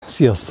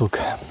Sziasztok!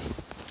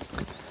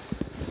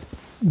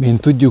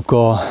 Mint tudjuk,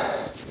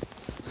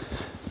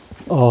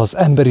 az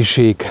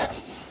emberiség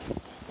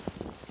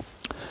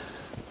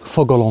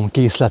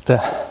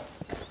fogalomkészlete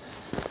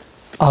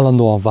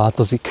állandóan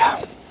változik.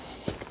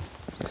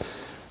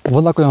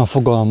 Vannak olyan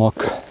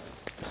fogalmak,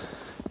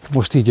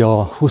 most így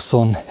a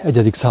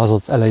 21.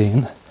 század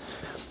elején,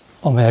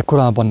 amelyek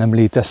korábban nem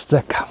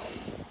léteztek.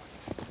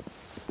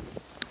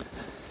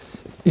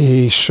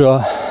 És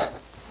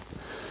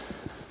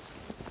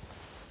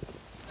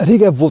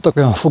régebb voltak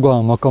olyan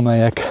fogalmak,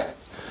 amelyek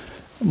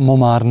ma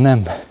már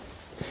nem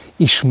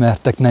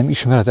ismertek, nem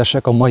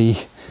ismeretesek a mai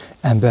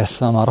ember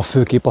számára,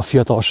 főképp a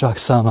fiatalság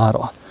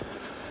számára.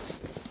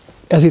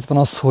 Ezért van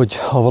az, hogy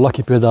ha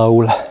valaki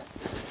például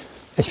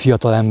egy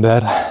fiatal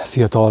ember,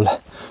 fiatal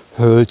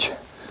hölgy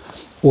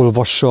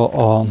olvassa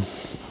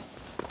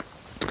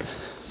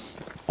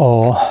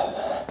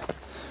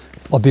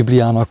a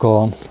Bibliának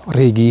a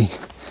régi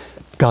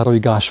Károly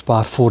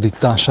Gáspár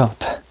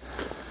fordítását,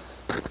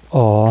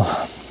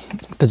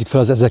 tegyük fel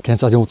az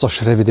 1908-as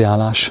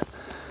revideálás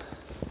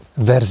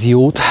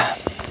verziót,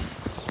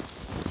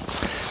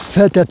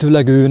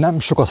 feltehetőleg ő nem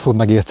sokat fog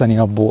megérteni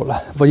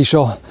abból. Vagyis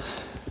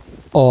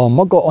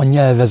maga a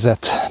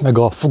nyelvezet, meg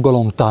a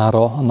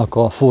fogalomtára annak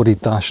a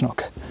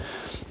fordításnak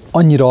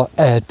annyira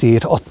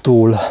eltér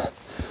attól,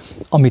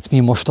 amit mi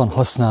mostan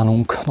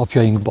használunk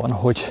napjainkban,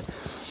 hogy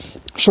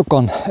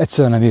sokan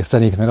egyszerűen nem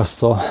értenék meg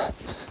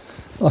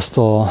azt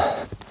a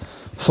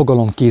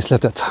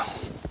fogalomkészletet.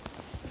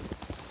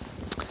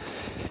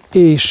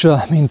 És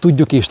mint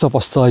tudjuk és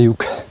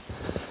tapasztaljuk,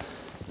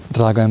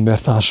 drága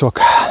embertársak,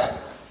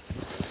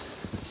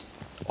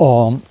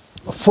 a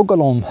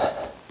fogalom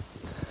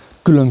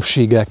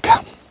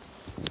különbségek,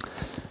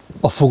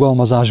 a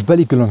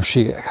fogalmazásbeli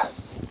különbségek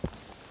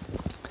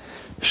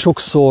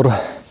sokszor,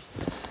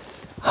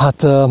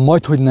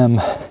 majdhogy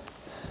nem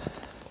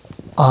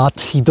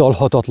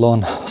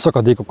áthidalhatatlan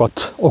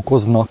szakadékokat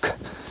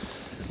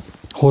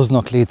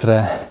hoznak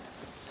létre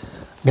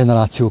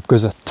generációk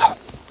között.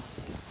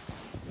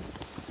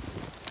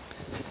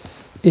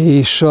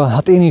 És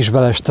én is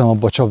beleestem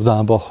abba a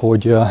csapdába,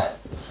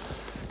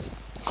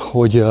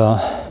 hogy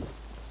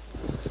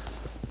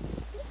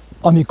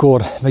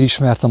amikor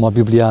megismertem a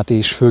Bibliát,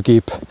 és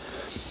főképp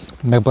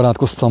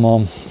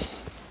megbarátkoztam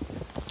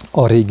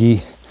a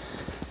régi,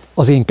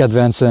 az én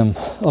kedvencem,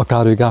 a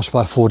Károly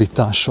Gáspár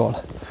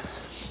fordítással,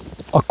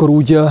 akkor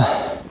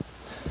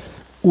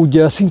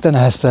úgy szinte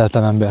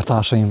nehezteltem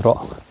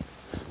embertársaimra,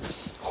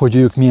 hogy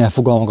ők milyen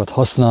fogalmakat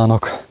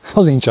használnak,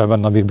 az nincsen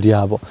benne a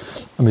Bibliában,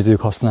 amit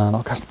ők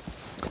használnak.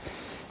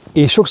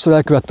 És sokszor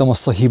elkövettem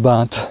azt a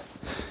hibát,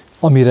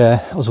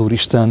 amire az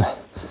Úristen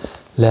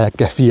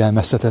lelke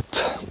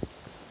figyelmeztetett,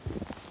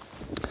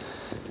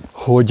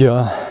 hogy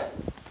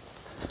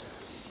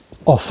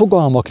a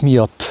fogalmak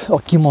miatt, a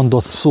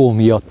kimondott szó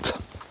miatt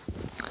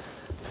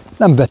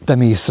nem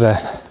vettem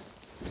észre,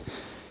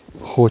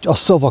 hogy a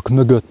szavak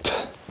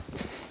mögött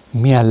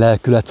milyen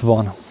lelkület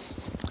van,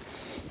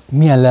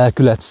 milyen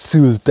lelkület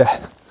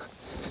szülte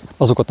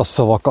azokat a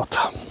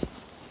szavakat,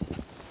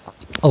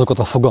 azokat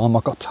a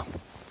fogalmakat.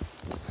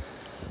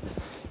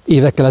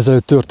 Évekkel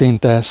ezelőtt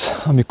történt ez,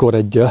 amikor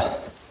egy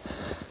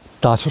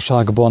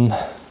társaságban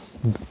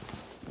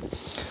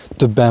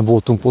többen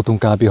voltunk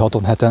kb.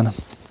 6-7-en,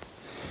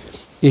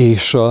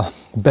 és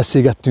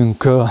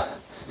beszélgettünk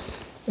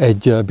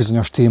egy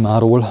bizonyos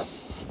témáról,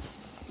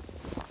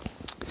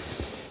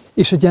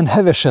 és egy ilyen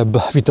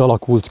hevesebb vita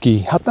alakult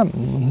ki.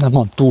 Nem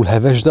van túl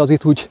heves, de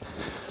azért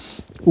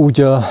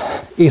úgy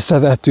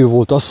észrevehető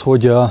volt az,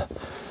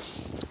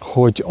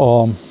 hogy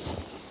a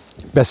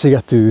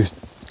beszélgető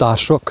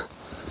társak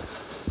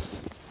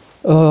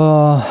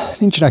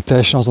nincsenek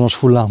teljesen azonos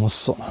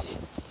hullámhosszon.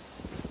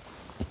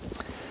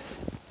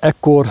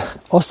 Ekkor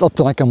azt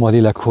adta nekem a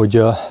lélek,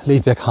 hogy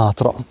lépjek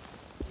hátra.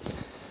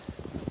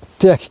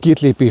 Tényleg 2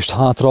 lépést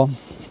hátra,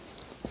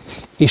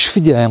 és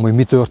figyeljem, hogy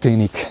mi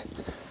történik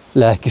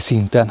lelki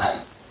szinten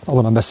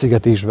abban a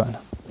beszélgetésben.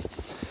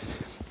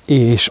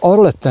 És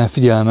arra lettem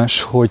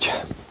figyelmes, hogy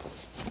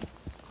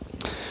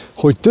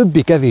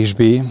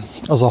többé-kevésbé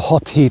az a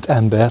 6-7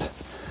 ember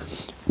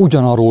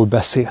ugyanarról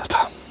beszélt.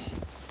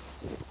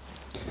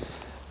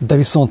 De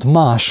viszont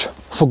más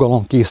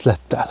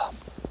fogalomkészlettel.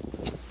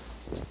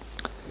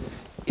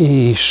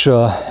 És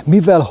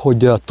mivel,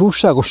 hogy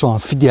túlságosan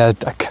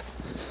figyeltek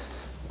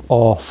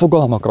a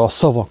fogalmakra, a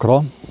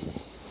szavakra,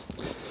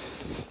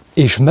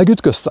 és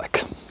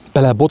megütköztek,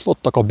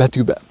 belebotlottak a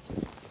betűbe,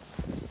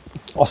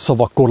 a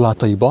szavak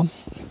korlátaiba,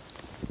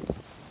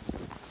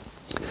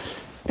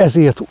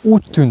 ezért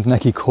úgy tűnt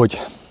nekik,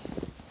 hogy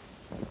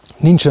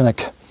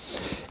nincsenek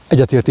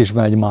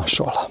egyetértésben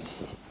egymással.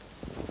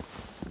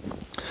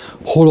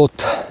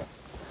 Holott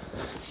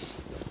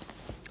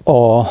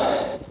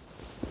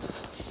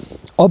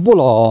abból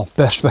a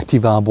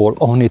perspektívából,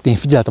 ahonnét én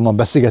figyeltem a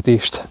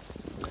beszélgetést,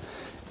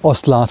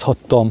 azt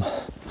láthattam,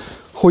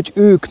 hogy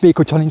ők, még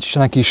hogyha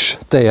nincsenek is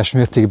teljes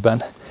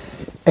mértékben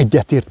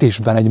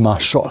egyetértésben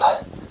egymással,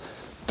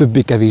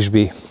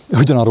 többé-kevésbé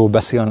ugyanarról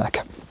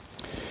beszélnek.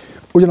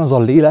 Ugyanaz a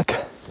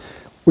lélek,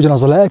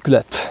 ugyanaz a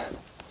lelkület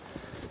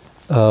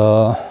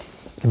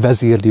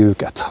vezérli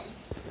őket.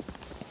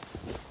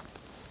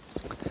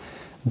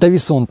 De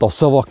viszont a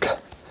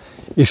szavak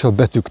és a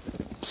betűk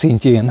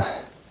szintjén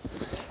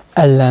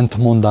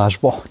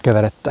ellentmondásba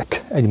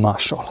keveredtek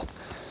egymással.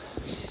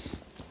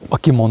 A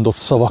kimondott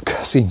szavak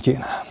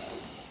szintjén.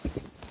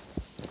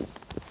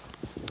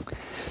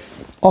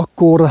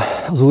 Akkor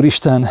az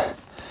Úristen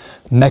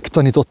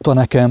megtanította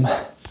nekem,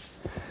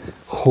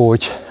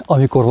 hogy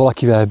amikor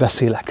valakivel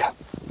beszélek,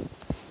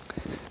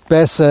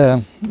 persze,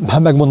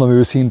 megmondom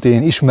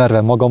őszintén,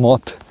 ismerve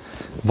magamat,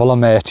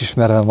 valamelyest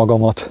ismerve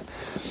magamat,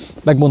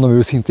 megmondom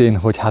őszintén,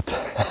 hogy hát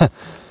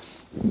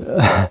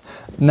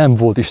nem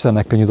volt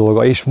Istennek könnyű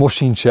dolga, és most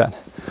sincsen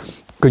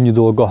könnyű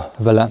dolga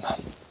velem.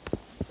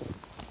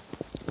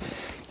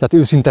 Tehát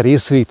őszinte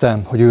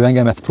részvétem, hogy ő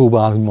engemet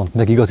próbál úgymond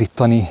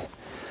megigazítani,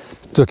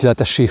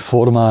 tökéletessé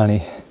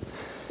formálni.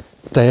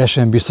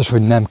 Teljesen biztos,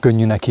 hogy nem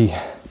könnyű neki,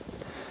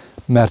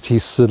 mert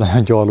hisz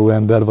nagyon gyarló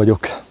ember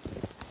vagyok.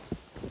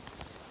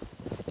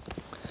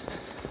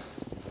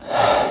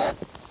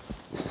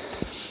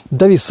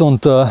 De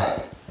viszont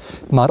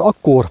már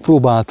akkor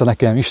próbálta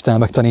nekem Isten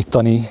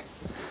megtanítani,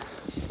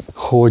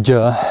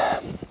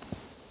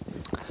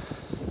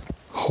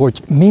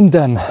 hogy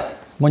minden,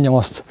 mondjam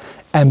azt,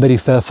 emberi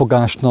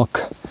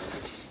felfogásnak,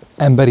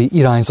 emberi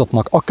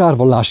irányzatnak, akár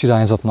vallási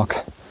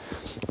irányzatnak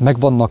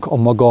megvannak a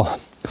maga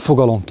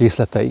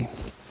fogalomkészletei.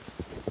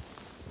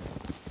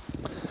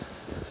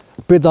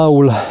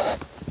 Például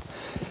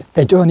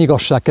egy olyan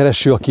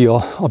igazságkereső, aki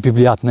a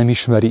Bibliát nem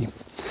ismeri,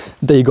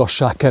 de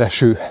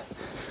igazságkereső,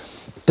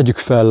 tegyük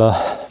fel,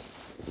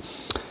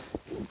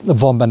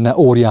 van benne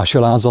óriási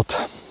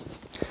alázat,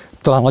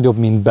 talán nagyobb,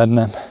 mint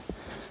bennem,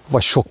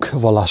 vagy sok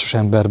vallásos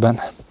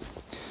emberben,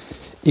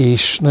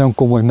 és nagyon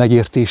komoly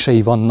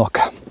megértései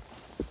vannak.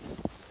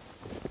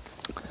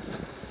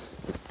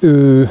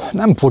 Ő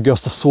nem fogja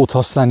azt a szót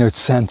használni, hogy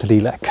szent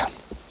lélek.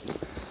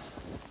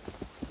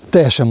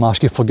 Teljesen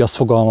másképp fogja azt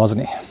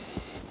fogalmazni.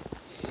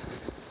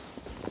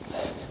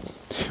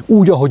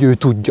 Úgy, ahogy ő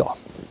tudja.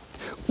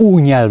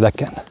 Új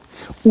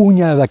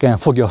nyelveken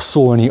fogja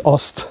szólni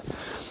azt,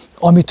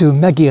 amit ő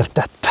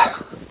megértett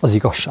az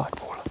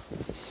igazságból.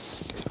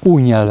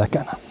 Új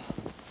nyelveken.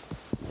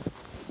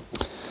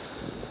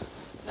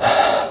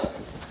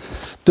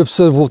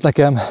 Többször volt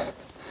nekem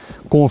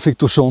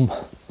konfliktusom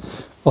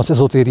az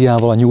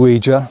ezotériával, a New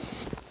Age-el.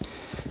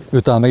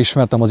 Miután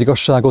megismertem az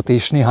igazságot,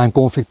 és néhány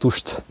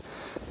konfliktust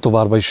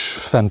továbbra is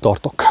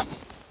fenntartok.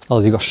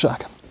 Az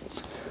igazság.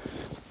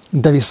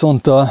 De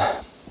viszont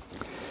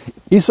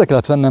észre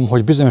kellett vennem,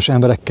 hogy bizonyos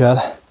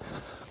emberekkel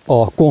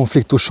a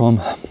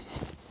konfliktusom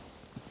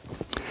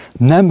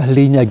nem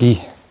lényegi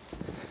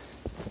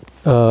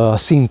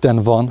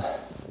szinten van,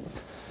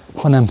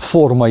 hanem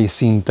formai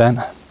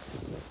szinten.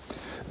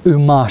 Ő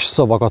más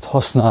szavakat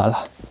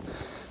használ,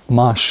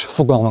 más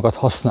fogalmakat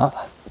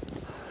használ,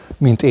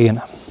 mint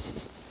én.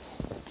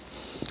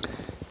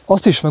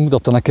 Azt is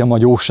megmutatta nekem a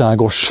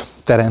jóságos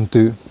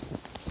teremtő,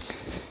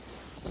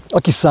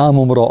 aki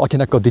számomra,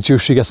 akinek a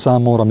dicsősége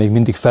számomra még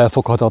mindig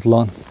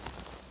felfoghatatlan,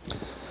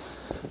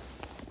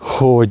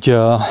 hogy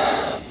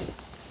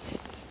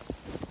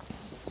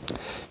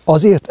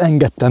azért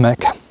engedte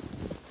meg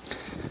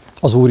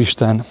az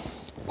Úristen,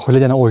 hogy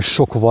legyen oly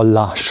sok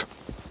vallás.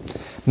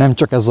 Nem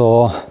csak ez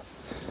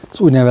az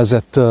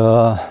úgynevezett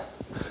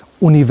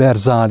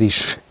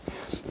univerzális,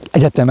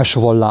 egyetemes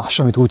vallás,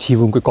 amit úgy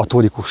hívunk, hogy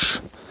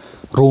katolikus,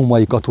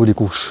 római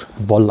katolikus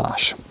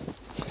vallás.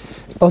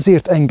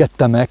 Azért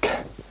engedte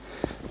meg,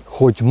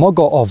 hogy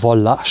maga a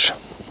vallás,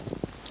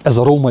 ez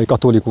a római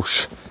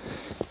katolikus,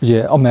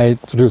 ugye,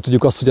 amelyről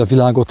tudjuk azt, hogy a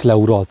világot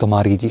leuralta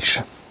már így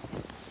is,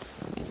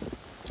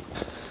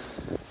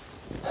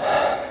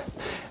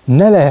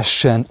 ne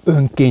lehessen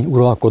önkény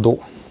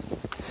uralkodó.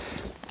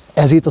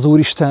 Ezért az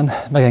Úristen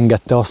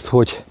megengedte azt,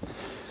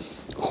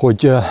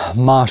 hogy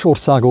más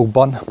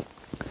országokban,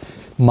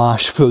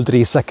 más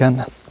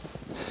földrészeken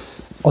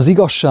az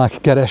igazság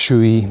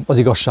keresői, az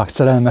igazság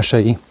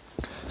szerelmesei,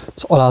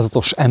 az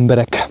alázatos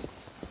emberek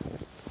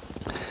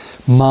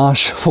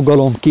más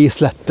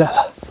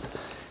fogalomkészlettel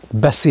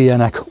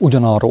beszéljenek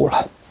ugyanarról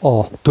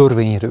a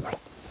törvényről,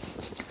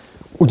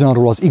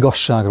 ugyanarról az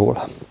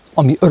igazságról,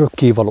 ami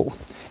örökkévaló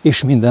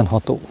és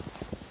mindenható.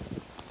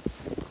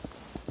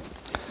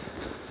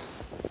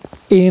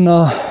 Én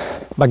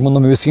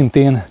megmondom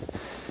őszintén,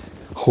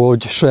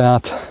 hogy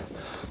saját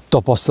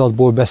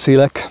tapasztalatból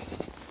beszélek,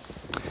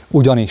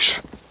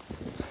 ugyanis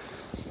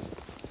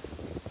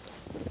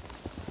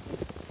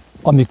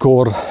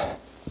amikor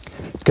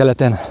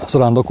keleten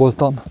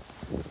zarándokoltam,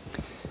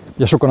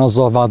 ugye sokan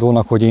azzal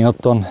vádolnak, hogy én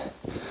ottan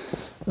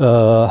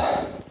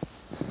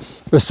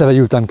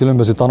összevegyültem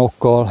különböző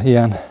tanokkal,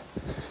 ilyen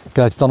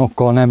keleti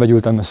tanokkal nem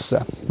vegyültem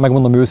össze.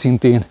 Megmondom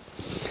őszintén,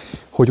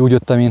 hogy úgy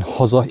jöttem én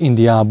haza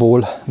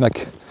Indiából,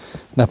 meg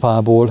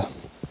Nepálból,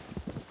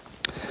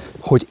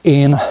 hogy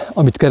én,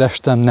 amit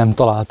kerestem, nem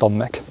találtam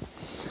meg.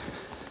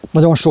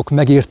 Nagyon sok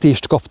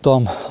megértést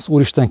kaptam az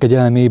Úristen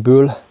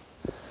kegyelméből,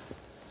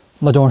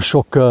 nagyon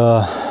sok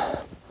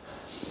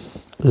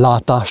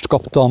látást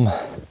kaptam,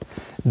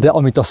 de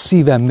amit a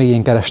szívem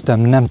mélyén kerestem,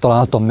 nem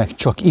találtam meg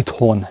csak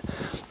itthon,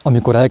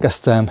 amikor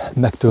elkezdtem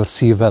megtört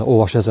szívvel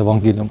olvasni az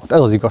evangéliumot. Ez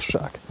az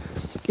igazság.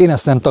 Én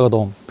ezt nem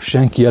tagadom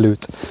senki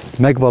előtt,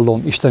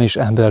 megvallom Isten és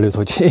ember előtt,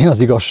 hogy én az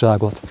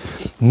igazságot.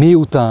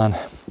 Miután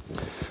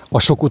a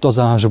sok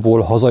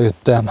utazásból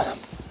hazajöttem,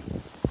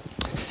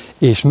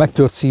 és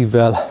megtört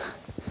szívvel,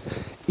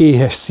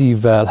 éhes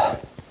szívvel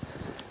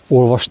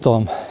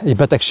olvastam, egy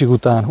betegség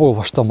után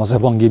olvastam az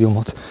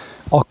evangéliumot,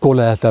 akkor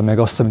leltem meg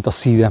azt, amit a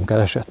szívem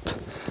keresett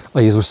a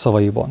Jézus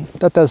szavaiban.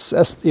 Tehát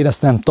én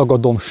ezt nem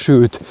tagadom,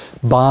 sőt,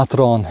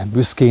 bátran,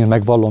 büszkén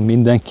megvallom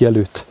mindenki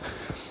előtt,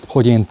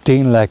 hogy én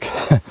tényleg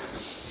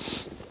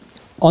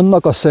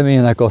annak a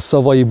személynek a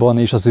szavaiban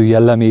és az ő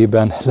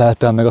jellemében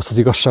leltem meg azt az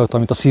igazságot,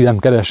 amit a szívem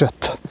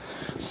keresett.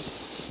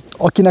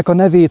 Akinek a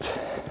nevét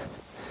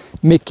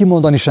még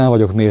kimondani sem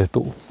vagyok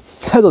méltó.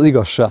 Ez az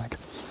igazság.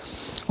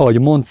 Ahogy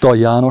mondta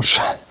János,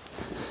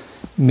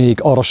 még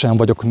arra sem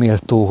vagyok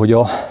méltó, hogy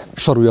a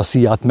sarúja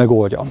szíját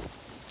megoldjam.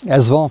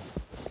 Ez van.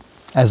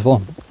 Ez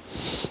van.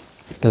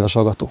 Kedves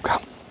hallgatók.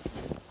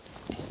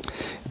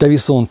 De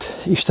viszont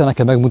Isten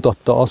nekem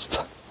megmutatta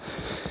azt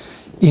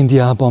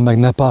Indiában, meg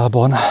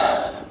Nepálban,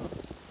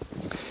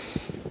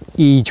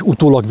 így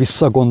utólag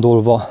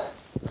visszagondolva,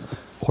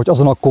 hogy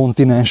azon a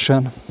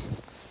kontinensen,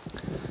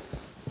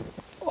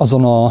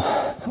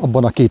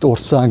 abban a két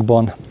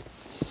országban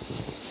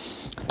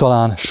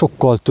talán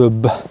sokkal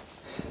több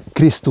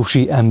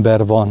krisztusi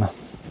ember van,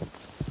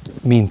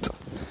 mint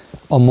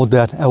a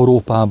modern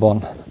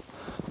Európában,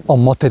 a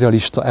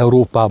materialista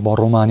Európában,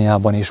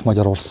 Romániában és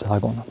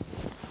Magyarországon.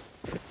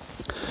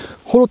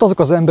 Holott azok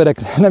az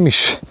emberek nem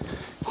is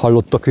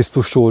hallottak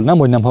Krisztusról,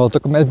 nemhogy nem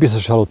hallottak, mert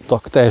biztos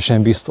hallottak,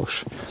 teljesen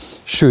biztos.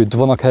 Sőt,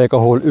 vannak helyek,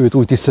 ahol őt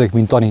úgy tisztelik,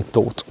 mint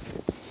tanítót.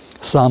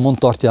 Számon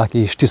tartják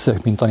és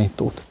tisztelik, mint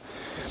tanítót.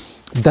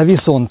 De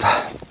viszont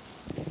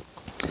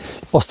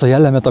azt a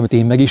jellemet, amit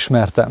én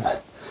megismertem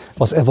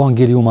az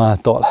evangélium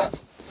által,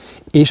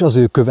 és az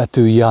ő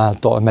követői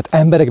által, mert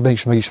emberekben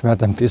is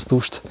megismertem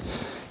Krisztust,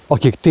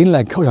 akik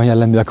tényleg olyan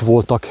jelleműek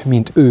voltak,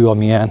 mint ő,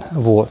 amilyen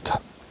volt.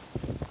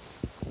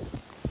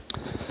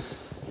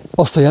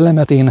 Azt a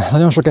jellemet én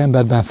nagyon sok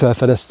emberben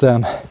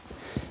felfedeztem,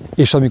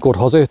 és amikor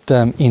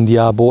hazajöttem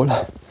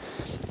Indiából,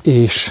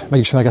 és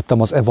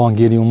megismerkedtem az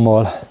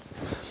evangéliummal,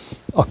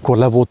 akkor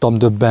le voltam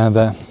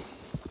döbbenve,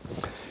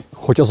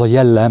 hogy az a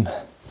jellem,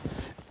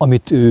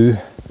 amit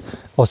ő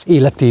az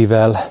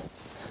életével,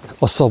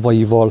 a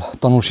szavaival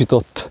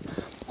tanúsított,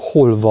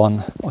 hol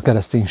van a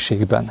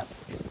kereszténységben.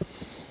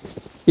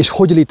 És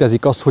hogy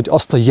létezik az, hogy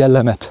azt a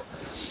jellemet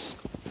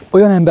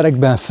olyan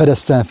emberekben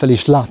fedeztem fel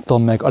és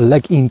láttam meg a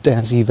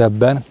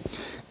legintenzívebben,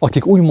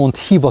 akik úgymond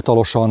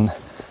hivatalosan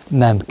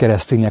nem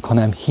keresztények,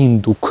 hanem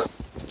hinduk,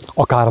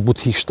 akár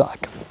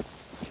buddhisták.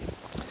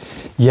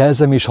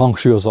 Jelzem és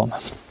hangsúlyozom,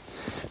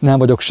 nem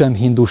vagyok sem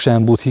hindu,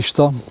 sem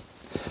buddhista,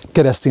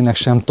 kereszténynek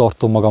sem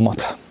tartom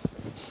magamat.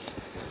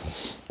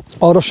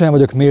 Arra sem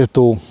vagyok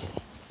méltó,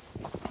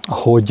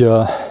 hogy,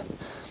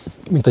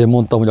 mint ahogy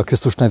mondtam, hogy a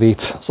Krisztus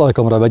nevét az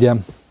ajkamra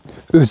vegyem,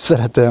 őt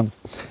szeretem,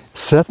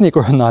 szeretnék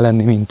olyanná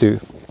lenni, mint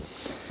ő.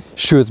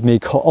 Sőt,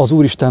 még ha az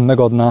Úristen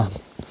megadná,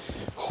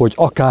 hogy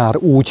akár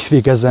úgy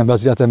végezzem be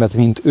az életemet,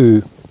 mint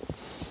ő,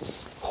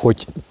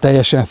 hogy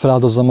teljesen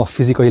feláldozzam a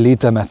fizikai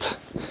létemet,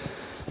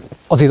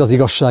 azért az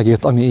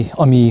igazságért,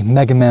 ami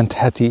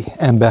megmentheti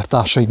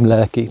embertársaim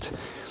lelkét.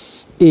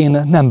 Én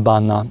nem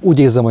bánnám, úgy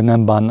érzem, hogy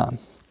nem bánnám.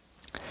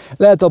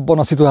 Lehet abban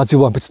a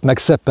szituációban picit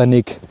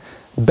megszeppennék,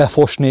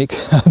 befosnék,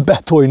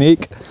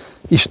 betojnék,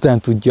 Isten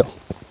tudja.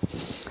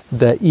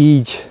 De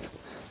így,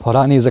 ha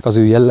ránézek az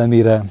ő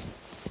jellemére,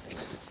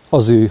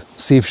 az ő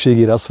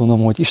szépségére, azt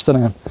mondom, hogy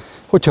Istenem,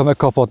 hogyha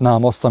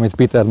megkaphatnám azt, amit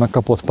Péter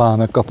megkapott, Pál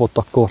megkapott,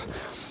 akkor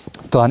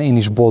talán én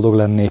is boldog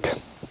lennék.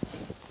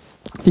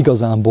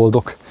 Igazán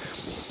boldog,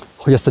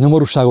 hogy ezt a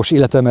nyomorúságos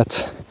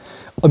életemet,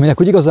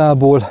 aminek úgy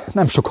igazából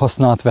nem sok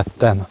hasznát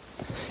vettem,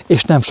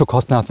 és nem sok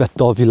hasznát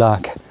vette a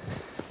világ,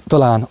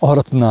 talán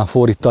arra tudnám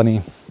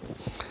fordítani,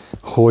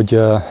 hogy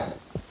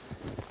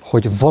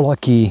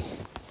valaki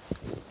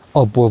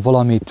abból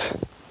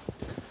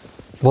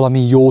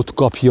valami jót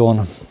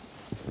kapjon,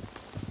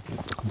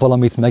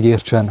 valamit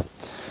megértsen,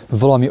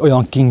 valami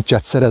olyan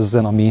kincset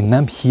szerezzen, ami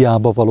nem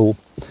hiába való,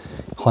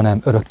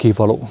 hanem örökké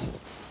való.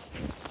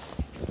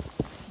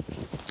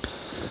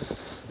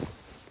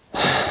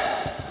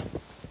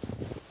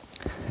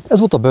 Ez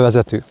volt a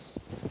bevezető.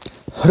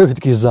 Rövid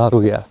kis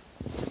zárójel.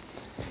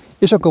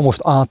 És akkor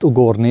most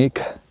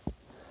átugornék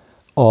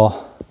a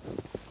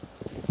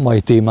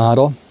mai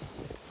témára,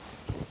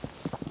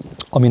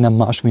 ami nem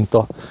más, mint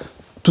a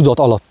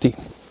tudatalatti.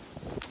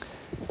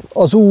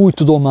 Az új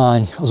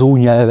tudomány, az új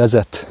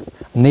nyelvezet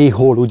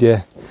néhol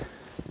ugye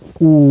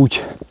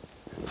úgy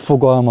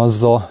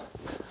fogalmazza,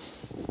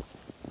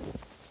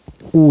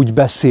 úgy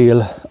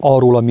beszél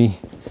arról, ami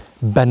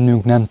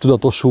bennünk nem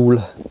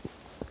tudatosul,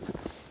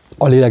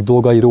 a lélek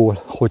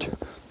dolgairól, hogy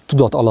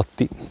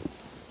tudatalatti.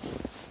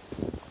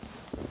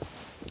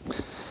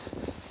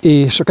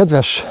 És a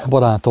kedves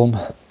barátom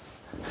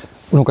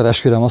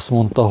unokatestvérem azt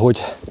mondta, hogy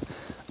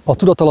a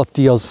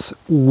tudatalatti az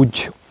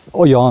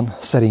olyan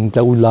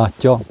szerinte úgy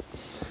látja,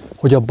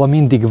 hogy abban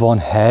mindig van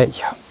hely.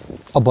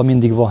 Abban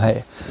mindig van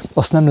hely.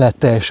 Azt nem lehet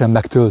teljesen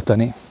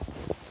megtölteni.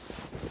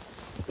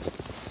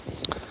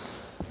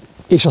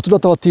 És a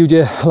tudatalatti,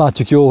 ugye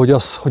látjuk jó, hogy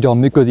az hogyan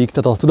működik,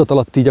 tehát a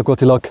tudatalatti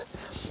gyakorlatilag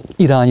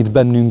irányít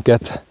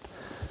bennünket,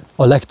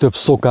 a legtöbb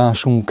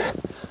szokásunk,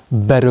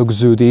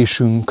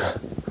 berögződésünk,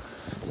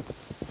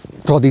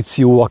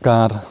 tradíció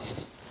akár,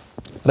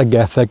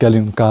 reggel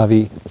felkelünk,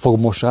 kávé,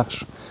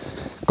 fogmosás,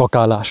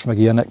 kakálás, meg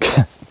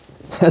ilyenek.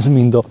 Ez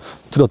mind a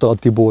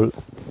tudatalattiból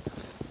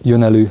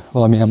jön elő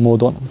valamilyen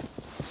módon.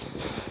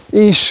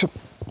 És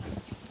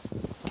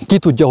ki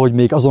tudja, hogy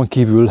még azon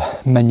kívül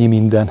mennyi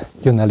minden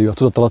jön elő a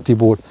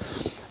tudatalattiból,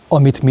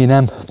 amit mi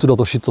nem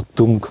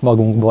tudatosítottunk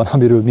magunkban,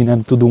 amiről mi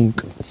nem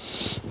tudunk.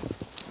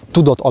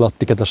 Tudat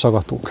alatti, kedves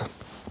hallgatók.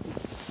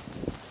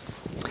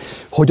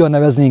 Hogyan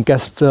neveznénk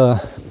ezt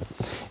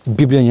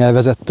bibliai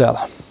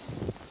nyelvezettel?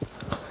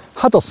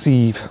 Hát a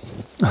szív.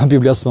 A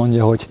Biblia azt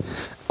mondja, hogy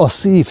a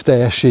szív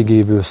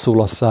teljességéből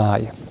szól a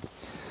száj.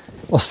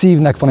 A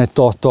szívnek van egy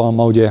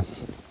tartalma, ugye,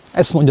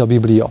 ezt mondja a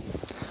Biblia,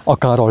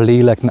 akár a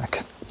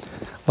léleknek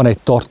van egy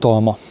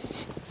tartalma,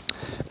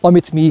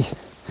 amit mi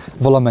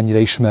valamennyire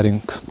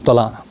ismerünk,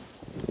 talán.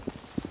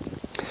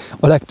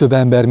 A legtöbb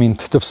ember,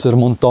 mint többször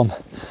mondtam,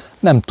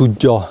 nem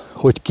tudja,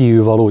 hogy ki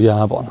ő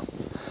valójában.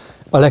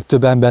 A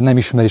legtöbb ember nem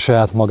ismeri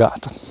saját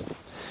magát.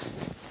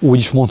 Úgy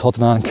is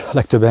mondhatnánk, a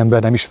legtöbb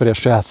ember nem ismeri a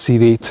saját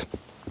szívét,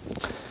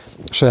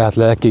 saját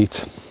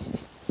lelkét.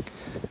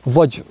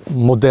 Vagy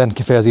modern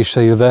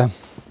kifejezéssel élve,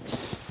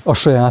 a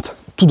saját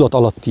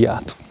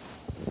tudatalattiát.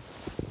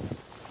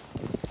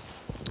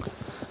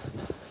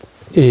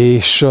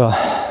 És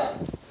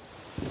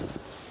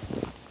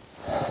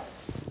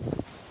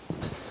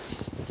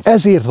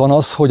ezért van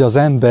az, hogy az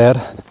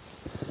ember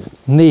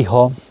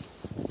néha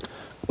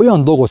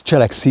olyan dolgot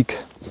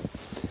cselekszik,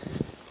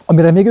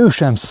 amire még ő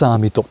sem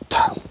számított.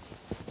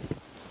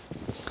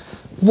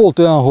 Volt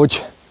olyan,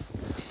 hogy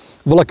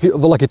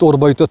valakit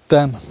orba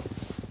ütöttem,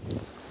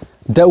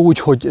 de úgy,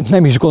 hogy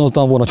nem is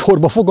gondoltam volna, hogy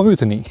orba fogom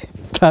ütni.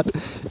 Tehát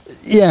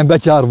ilyen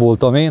betyár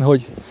voltam én,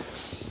 hogy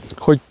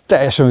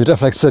teljesen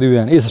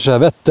reflexzerűen észre sem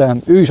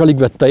vettem, ő is alig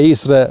vette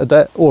észre,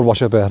 de orba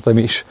sepeltem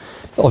is.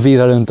 A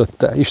vére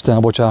öntötte,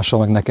 Isten bocsássa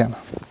meg nekem.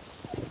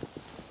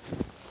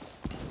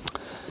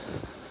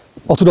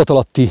 A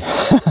tudatalatti,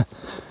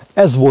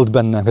 ez volt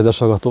bennem, kedves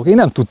hallgatók. Én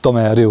nem tudtam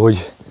erről,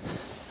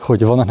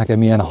 hogy vannak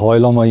nekem ilyen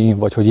hajlamaim,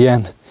 vagy hogy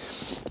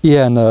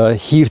ilyen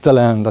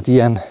hirtelen, tehát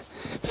ilyen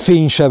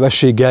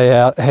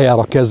fénysebességgel jár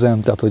a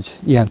kezem, tehát hogy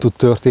ilyen tud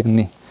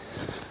történni.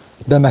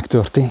 De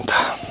megtörtént.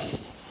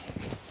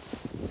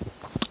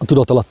 A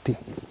tudatalatti.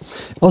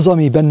 Az,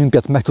 ami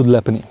bennünket meg tud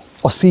lepni.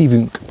 A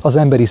szívünk, az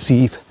emberi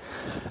szív,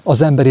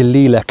 az emberi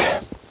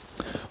lélek,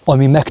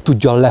 ami meg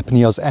tudja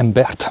lepni az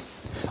embert.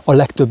 A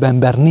legtöbb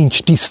ember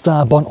nincs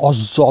tisztában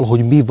azzal,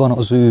 hogy mi van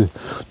az ő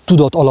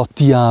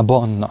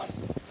tudatalattiában.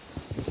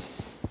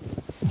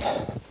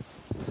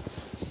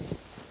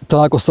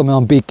 Találkoztam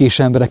olyan békés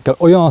emberekkel,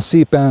 olyan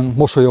szépen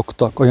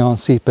mosolyogtak, olyan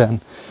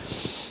szépen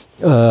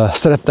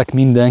szerettek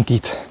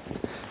mindenkit,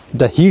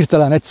 de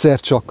hirtelen egyszer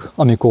csak,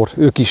 amikor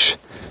ők is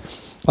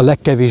a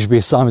legkevésbé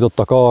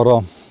számítottak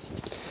arra,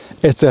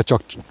 egyszer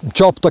csak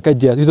csaptak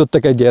egyet,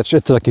 ütöttek egyet, és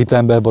egyszer a két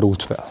ember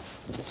borult fel.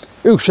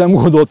 Ők sem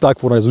gondolták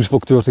volna, hogy ez úgy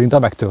fog történni, de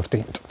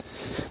megtörtént.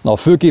 Na, a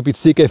főkép itt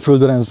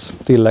Székelyföldön ez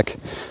tényleg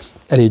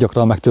elég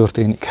gyakran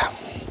megtörténik.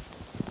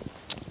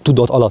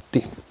 Tudat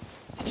alatti,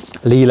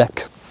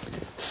 lélek,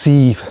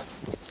 szív,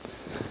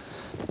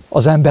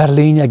 az ember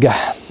lényege,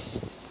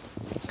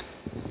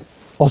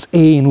 az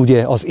én,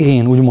 ugye, az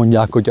én, úgy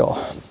mondják, hogy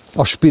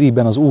a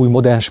spiriben, az új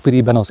modern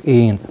spiriben az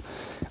én,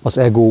 az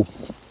ego,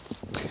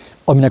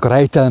 aminek a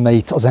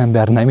rejtelmeit az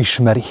ember nem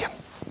ismeri.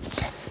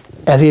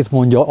 Ezért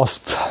mondja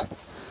azt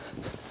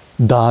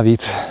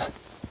Dávid,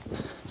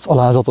 az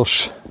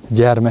alázatos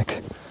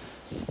gyermek,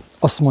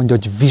 azt mondja,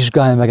 hogy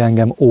vizsgálj meg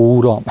engem, ó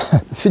Uram,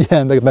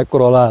 figyelj meg,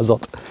 mekkora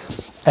alázat.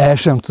 El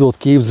sem tudod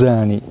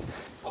képzelni,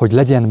 hogy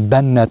legyen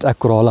benned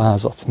ekkora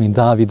alázat, mint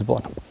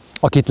Dávidban.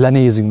 Akit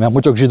lenézünk, mert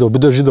mondjuk zsidó,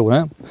 büdös zsidó,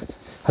 nem?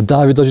 Hát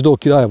Dávid a zsidó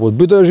király volt,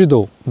 büdös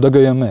zsidó,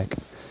 dögöljön meg.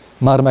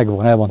 Már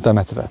megvan, el van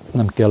temetve.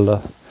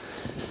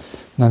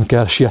 Nem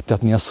kell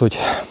siettetni azt,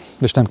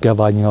 és nem kell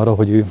vágyni arra,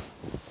 hogy ő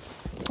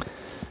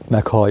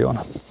meghaljon.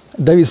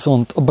 De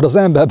viszont abban az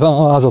emberben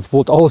alázat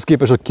volt, ahhoz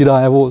képest, hogy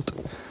király volt,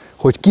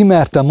 hogy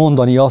kimerte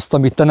mondani azt,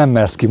 amit te nem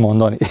mersz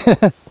kimondani.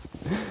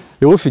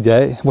 Jól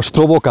figyelj, most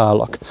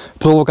provokálok.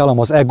 Provokálom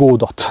az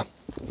egódat.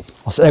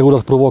 Az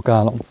egódat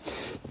provokálom.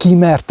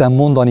 Kimertem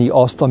mondani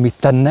azt, amit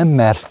te nem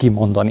mersz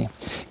kimondani.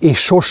 És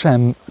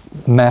sosem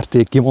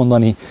merték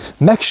kimondani,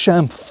 meg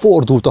sem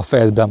fordult a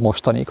fejedben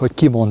mostanig, hogy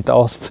kimondta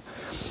azt,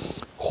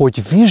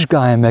 hogy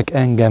vizsgálj meg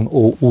engem,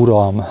 ó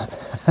Uram.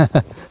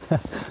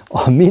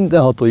 A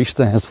mindenható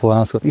Istenhez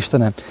fohászkodott.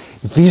 Istenem,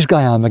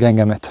 vizsgáljál meg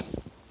engemet.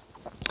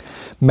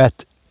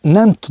 Mert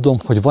nem tudom,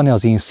 hogy van-e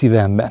az én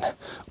szívemben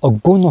a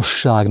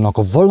gonoszságnak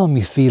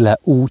valamiféle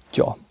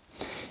útja.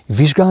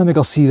 Vizsgálj meg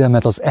a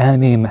szívemet, az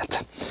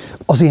elmémet,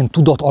 az én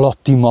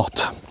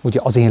tudatalattimat, ugye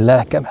az én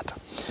lelkemet.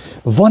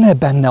 Van-e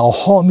benne a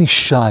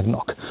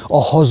hamisságnak,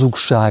 a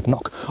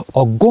hazugságnak,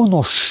 a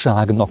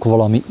gonoszságnak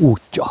valami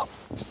útja?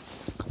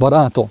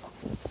 Barátom,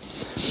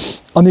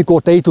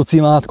 amikor te így tudsz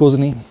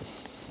imádkozni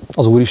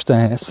az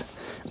Úristenhez,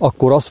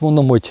 akkor azt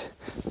mondom, hogy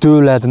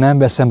tőled nem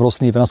veszem rossz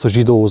néven azt, hogy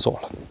zsidózol.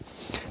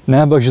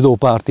 Nem vagy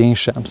zsidópárt, én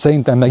sem.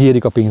 Szerintem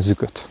megérik a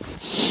pénzüket.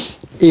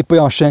 Épp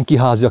olyan senki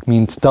háziak,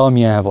 mint te,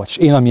 amilyen vagy, és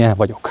én amilyen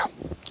vagyok.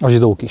 A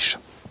zsidók is.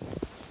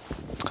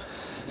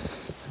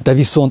 De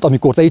viszont,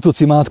 amikor te így tudsz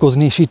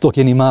imádkozni, és így tudok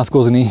én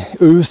imádkozni,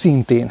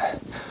 őszintén,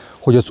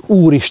 hogy az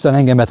Úristen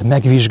engemet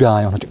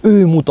megvizsgáljon, hogy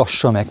ő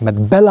mutassa meg,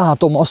 mert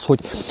belátom azt, hogy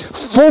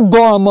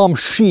fogalmam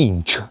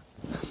sincs,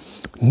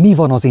 mi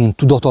van az én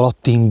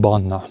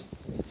tudatalattimban.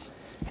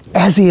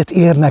 Ezért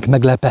érnek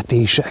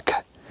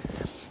meglepetések.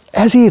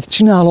 Ezért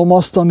csinálom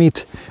azt,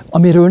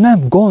 amiről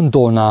nem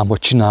gondolnám, hogy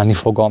csinálni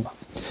fogom.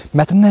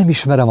 Mert nem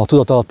ismerem a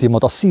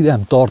tudatalattimat, a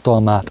szívem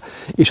tartalmát,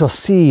 és a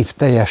szív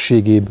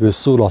teljességéből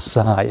szól a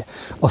száj.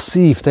 A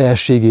szív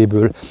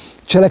teljességéből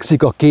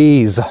cselekszik a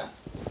kéz,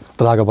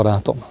 drága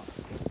barátom.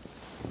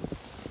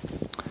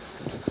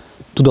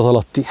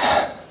 Tudatalatti.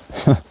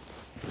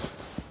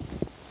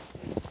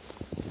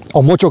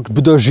 A mocsok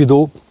büdös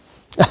zsidó,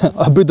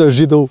 a büdös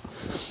zsidó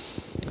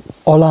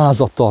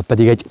alázattal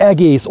pedig egy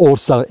egész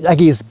ország, egy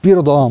egész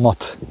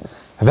birodalmat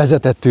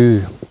vezetett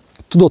ő.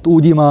 Tudott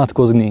úgy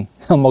imádkozni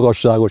a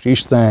magasságos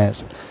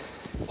Istenhez,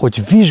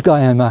 hogy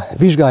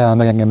vizsgáljál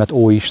meg engemet,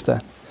 ó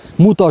Isten.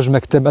 Mutasd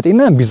meg te, mert én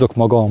nem bízok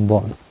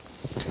magamban.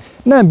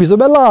 Nem bízom,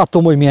 mert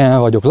látom, hogy milyen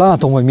vagyok,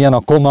 látom, hogy milyen a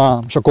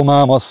komám, és a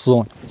komám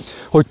asszony.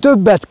 Hogy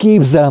többet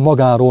képzel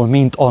magáról,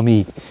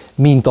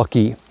 mint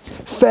aki.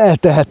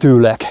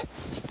 Feltehetőleg.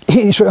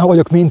 Én is olyan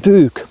vagyok, mint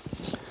ők.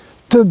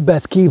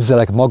 Többet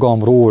képzelek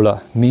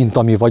magamról, mint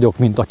ami vagyok,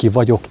 mint aki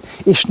vagyok,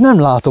 és nem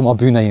látom a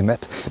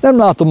bűneimet, nem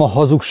látom a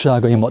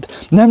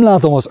hazugságaimat, nem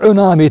látom az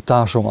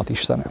önállításomat,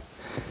 Istenem.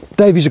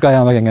 Te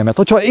vizsgáljál meg engemet,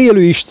 hogyha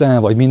élő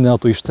Isten vagy,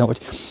 mindenható Isten vagy,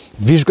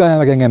 vizsgáljál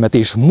meg engemet,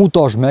 és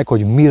mutasd meg,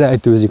 hogy mi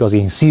rejtőzik az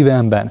én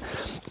szívemben,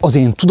 az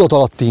én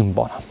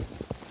tudatalattimban.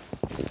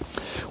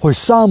 Hogy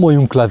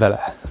számoljunk le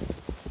vele,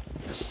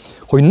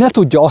 hogy ne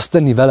tudja azt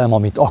tenni velem,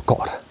 amit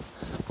akar,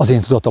 az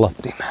én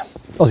tudatalattim,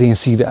 az én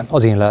szívem,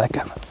 az én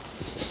lelkem.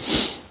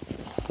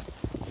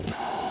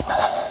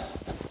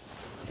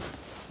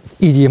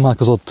 Így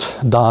imádkozott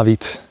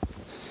Dávid,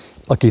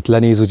 akit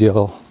lenéz ugye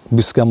a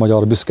büszke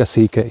magyar, büszke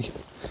székely,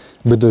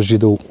 büdös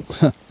zsidó.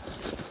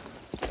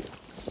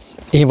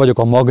 Én vagyok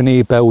a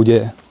magnépe,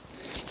 ugye.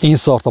 Én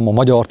szartam a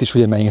magyart is,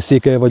 ugye, mert én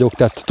székely vagyok,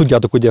 tehát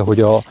tudjátok ugye,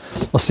 hogy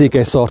a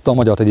székely szarta a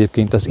magyart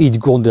egyébként, ez így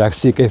gondolják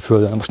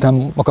Székelyföldön. Most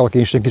nem akarok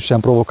én senkit sem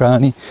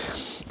provokálni,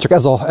 csak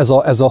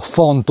ez a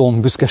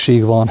fantom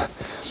büszkeség van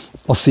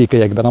a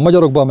székelyekben. A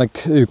magyarokban meg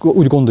ők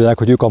úgy gondolják,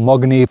 hogy ők a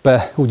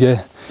magnépe,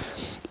 ugye,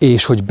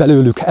 és hogy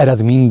belőlük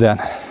ered minden.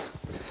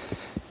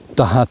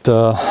 Tehát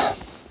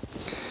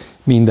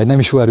mindegy, nem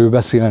is jó erről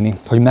beszélni,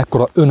 hogy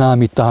mekkora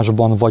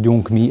önállításban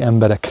vagyunk mi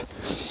emberek,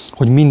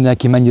 hogy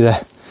mindenki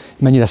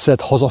mennyire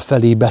szeret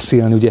hazafelé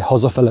beszélni, ugye,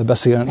 hazafele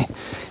beszélni,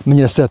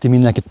 mennyire szereti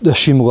mindenki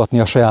simogatni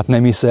a saját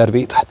nemi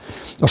szervét,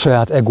 a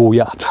saját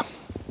egóját.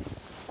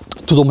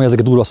 Tudom, hogy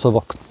ezek durva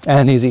szavak,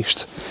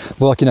 elnézést,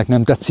 valakinek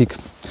nem tetszik,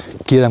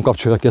 kérem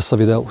kapcsolja ki ezt a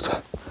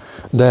videót.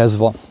 De ez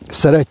van.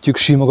 Szeretjük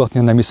simogatni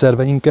a nemi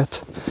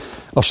szerveinket,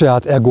 a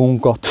saját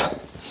egónkat,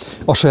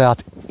 a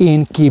saját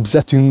én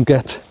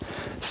képzetünket.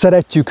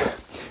 Szeretjük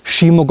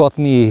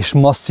simogatni és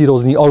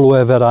masszírozni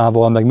aloe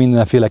verával, meg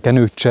mindenféle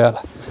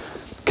kenőccsel,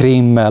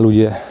 krémmel,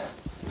 ugye.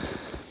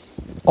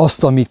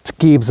 Azt, amit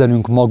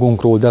képzelünk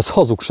magunkról, de ez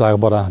hazugság,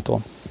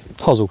 barátom.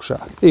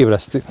 Hazugság.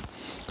 Ébresztő.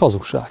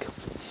 Hazugság.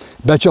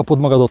 Becsapod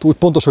magadat úgy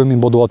pontosan, mint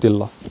Bodó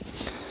Attila.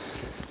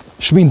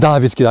 És mint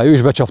Dávid király, ő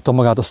is becsapta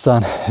magát,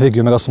 aztán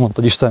végül meg azt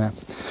mondta, hogy Istenem,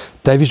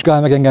 te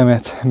vizsgálj meg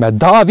engemet, mert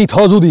Dávid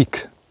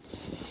hazudik.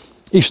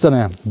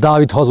 Istenem,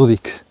 Dávid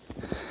hazudik.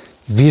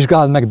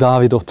 Vizsgáld meg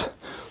Dávidot,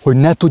 hogy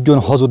ne tudjon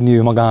hazudni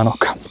ő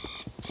magának.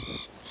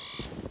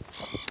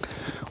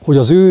 Hogy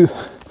az ő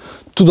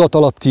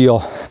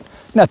tudatalattia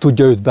ne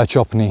tudja őt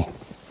becsapni.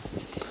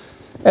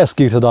 Ezt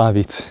kérte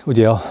Dávid,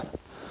 ugye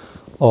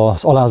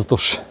az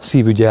alázatos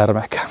szívű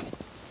gyermek.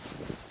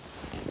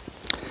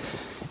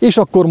 És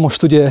akkor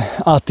most ugye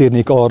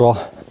áttérnék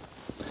arra,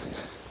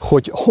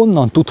 hogy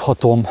honnan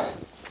tudhatom,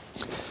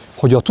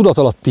 hogy a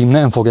tudatalattim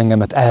nem fog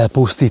engemet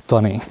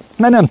elpusztítani.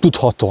 Mert nem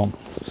tudhatom,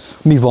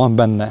 mi van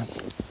benne.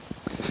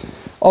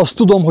 Azt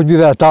tudom, hogy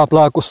mivel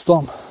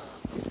táplálkoztam.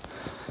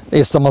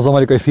 Néztem az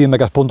amerikai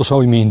filmeket pontosan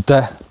úgy, mint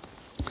te.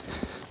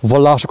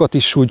 Vallásokat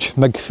is úgy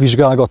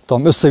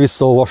megvizsgálgattam,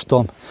 össze-vissza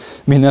olvastam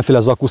mindenféle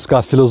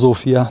zakuszkát,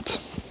 filozófiát.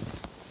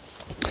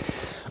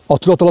 A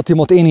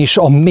tudatalattimat én is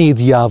a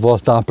médiával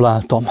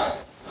tápláltam.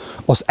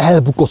 Az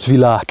elbukott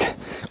világ,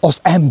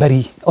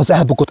 az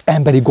elbukott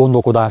emberi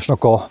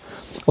gondolkodásnak a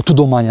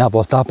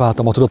tudományával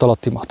tápláltam a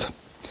tudatalattimat.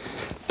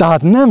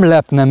 Tehát nem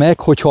lepne meg,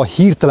 hogyha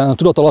hirtelen a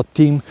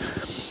tudatalattim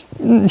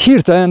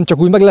hirtelen, csak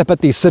úgy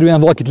meglepetésszerűen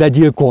valakit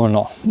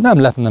legyilkolna. Nem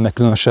lepne meg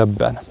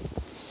különösebben.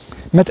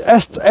 Mert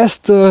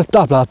ezt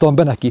tápláltam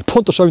be neki,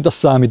 pontosan, mint a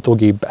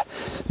számítógépbe.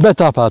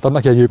 Betápláltam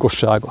neki a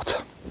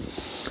gyilkosságot.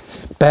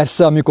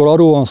 Persze, amikor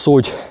arról van szó,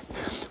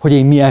 hogy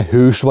én milyen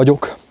hős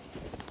vagyok,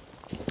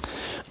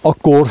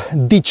 akkor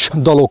dics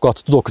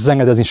dalokat tudok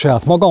zengedezni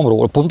saját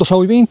magamról, pontosan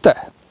úgy, mint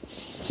te.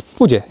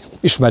 Ugye?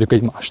 Ismerjük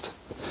egymást.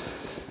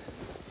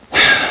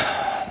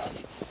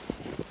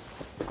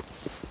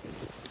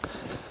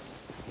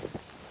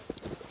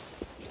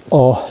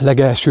 A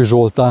legelső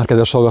Zsoltár,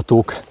 kedves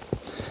hallgatók,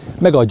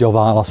 megadja a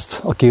választ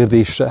a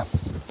kérdésre,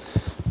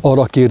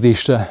 arra a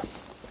kérdésre,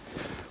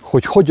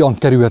 hogy hogyan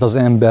kerülhet az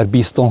ember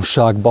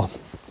biztonságba,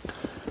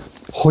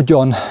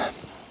 hogyan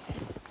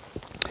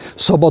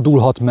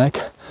szabadulhat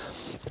meg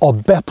a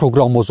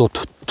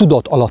beprogramozott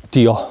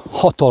tudatalattia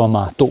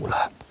hatalmától.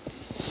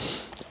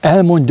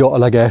 Elmondja a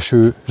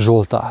legelső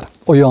Zsoltár,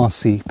 olyan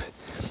szép,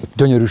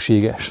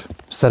 gyönyörűséges,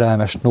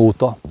 szerelmes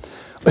nóta,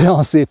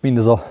 olyan szép, mint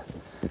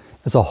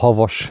ez a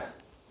havas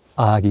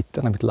ág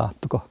itten, amit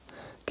láttuk a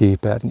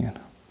képernyőn.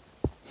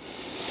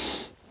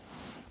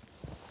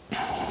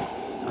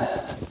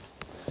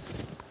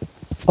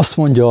 Azt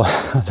mondja a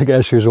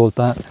legelső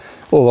Zsoltár,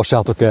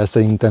 olvassátok el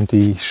szerintem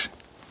ti is,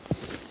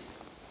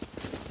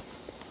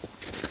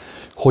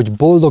 hogy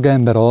boldog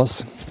ember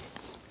az,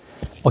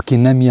 aki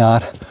nem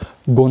jár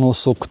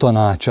gonoszok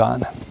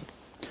tanácsán,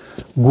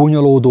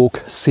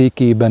 gúnyolódók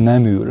székében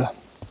nem ül,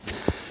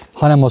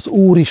 hanem az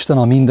Úristen,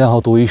 a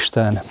mindenható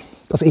Isten,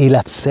 az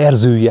élet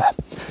szerzője,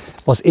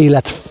 az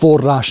élet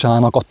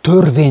forrásának a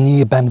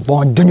törvényében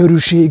van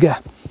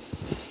gyönyörűsége.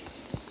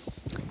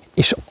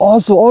 És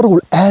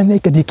arról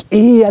elmékedik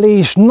éjjel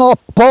és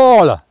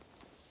nappal.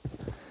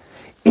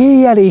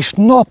 Éjjel és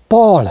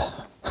nappal.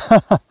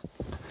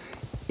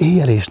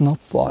 Éjjel és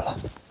nappal.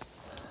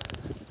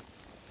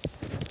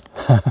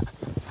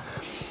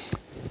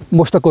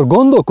 Most akkor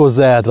gondolkozz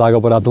el, drága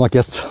barátom, aki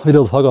ezt a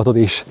videót hallgatod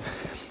is,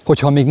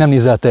 hogyha még nem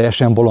nézel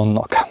teljesen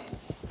bolondnak.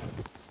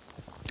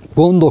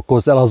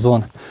 Gondolkozz el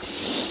azon,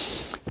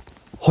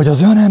 hogy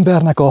az olyan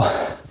embernek a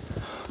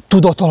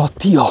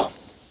tudatalattia,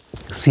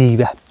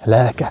 szíve,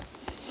 lelke,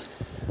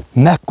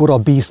 mekkora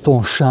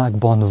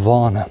biztonságban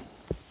van,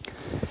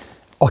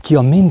 aki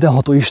a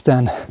mindenható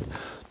Isten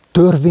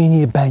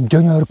törvényében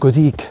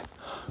gyönyörködik,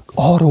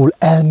 arról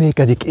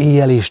elmékedik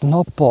éjjel és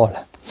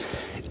nappal.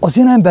 Az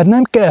ilyen ember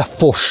nem kell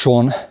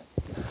fosson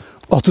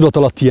a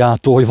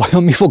tudatalattiától, hogy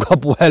vajon mi fog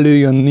abból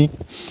előjönni,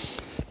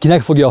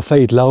 kinek fogja a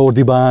fejét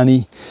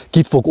leordibálni,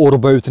 kit fog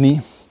orba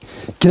ütni,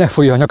 kinek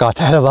fogja a nyakát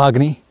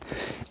elvágni.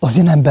 Az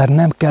ilyen ember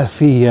nem kell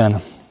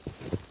féljen,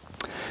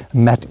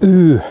 mert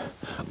ő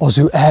az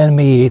ő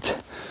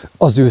elméjét,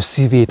 az ő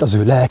szívét, az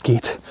ő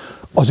lelkét,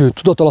 az ő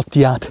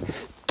tudatalattiát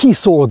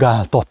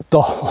kiszolgáltatta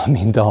a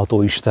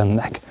mindenható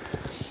Istennek.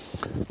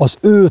 Az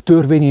ő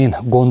törvényén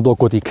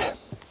gondolkodik,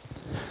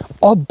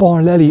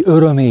 abban leli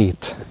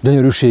örömét,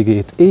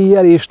 gyönyörűségét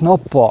éjjel és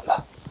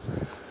nappal.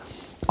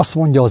 Azt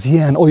mondja, az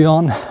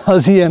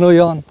ilyen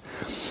olyan,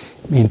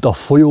 mint a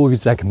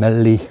folyóvizek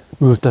mellé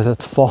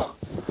ültetett fa,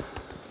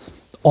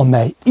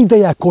 amely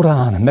ideje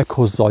korán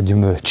meghozza a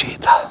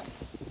gyümölcsét.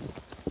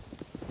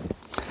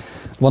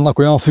 Vannak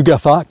olyan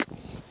fügefák,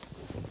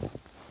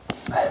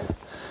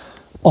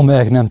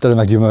 amelyek nem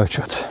termelnek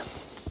gyümölcsöt.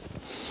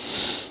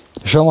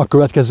 Sem a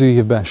következő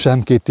évben,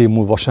 sem 2 év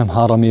múlva, sem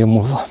 3 év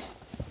múlva.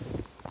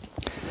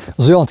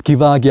 Az olyant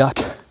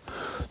kivágják,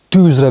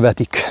 tűzre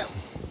vetik,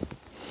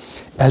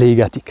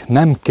 elégetik.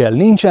 Nem kell,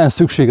 nincsen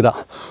szükség rá.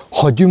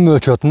 Ha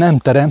gyümölcsöt nem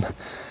terem,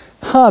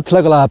 hát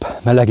legalább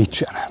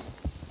melegítsen.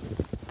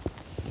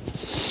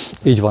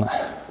 Így van.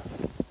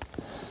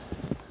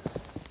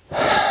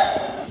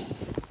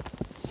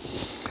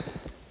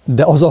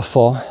 De az a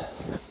fa,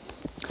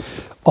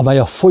 amely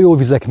a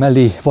folyóvizek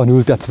mellé van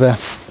ültetve,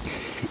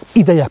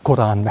 ideje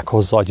korán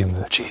meghozza a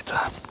gyümölcsét.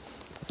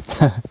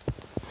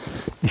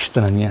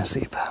 Istenem, milyen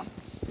szép.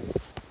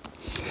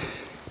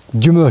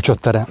 Gyümölcsöt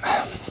terem.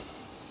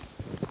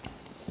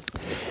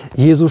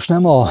 Jézus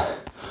nem a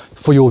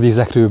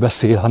folyóvizekről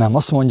beszél, hanem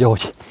azt mondja,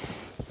 hogy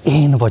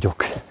én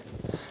vagyok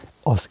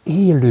az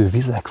élő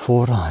vizek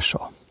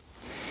forrása.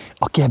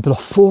 Aki ebből a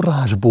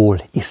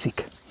forrásból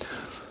iszik,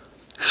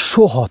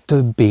 soha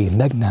többé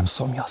meg nem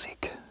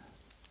szomjazik.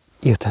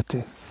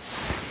 Érthető?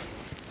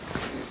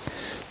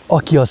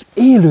 Aki az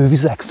élő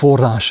vizek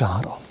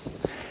forrására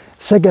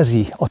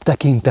szegezi a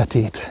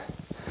tekintetét,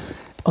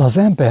 az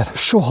ember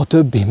soha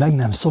többé meg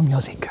nem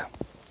szomjazik.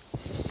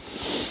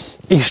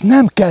 És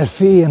nem kell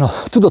féljen a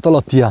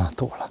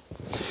tudatalattiától,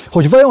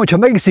 hogy vajon, hogyha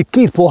megiszik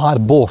 2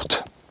 pohár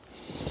bort,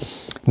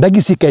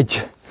 megiszik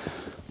egy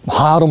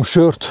 3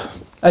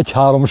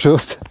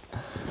 sört,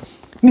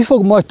 mi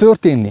fog majd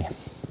történni?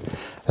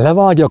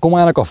 Levágja a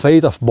komálynak a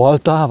fejét a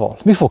baltával?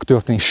 Mi fog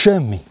történni?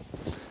 Semmi.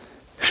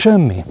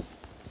 Semmi.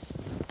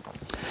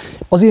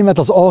 Azért, mert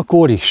az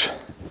alkohol is,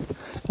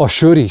 a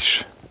sör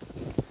is,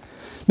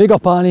 még a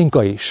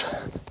pálinka is,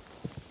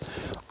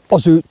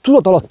 az ő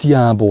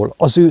tudatalattiából,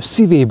 az ő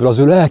szívéből, az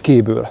ő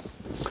lelkéből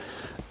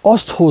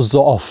azt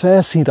hozza a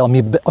felszínre,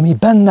 ami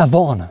benne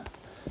van.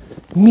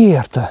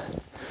 Miért?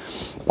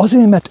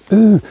 Azért, mert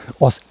ő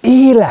az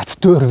élet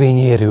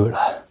törvényéről,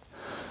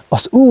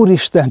 az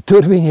Úristen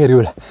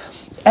törvényéről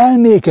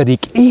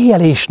elmélkedik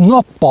éjjel és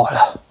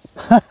nappal.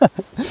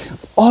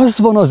 Az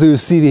van az ő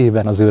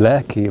szívében, az ő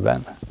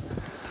lelkében.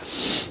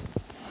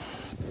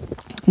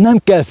 Nem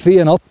kell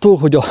féljen attól,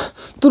 hogy a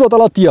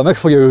tudatalattia meg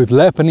fogja őt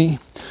lepni,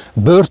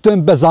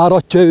 börtönbe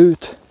záratja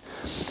őt,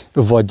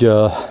 vagy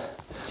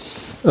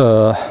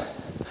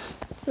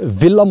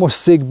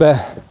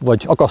villamosszékbe,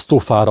 vagy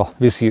akasztófára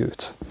viszi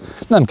őt.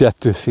 Nem kell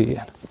ettől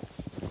féljen.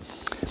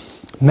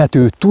 Mert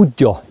ő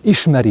tudja,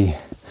 ismeri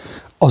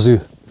az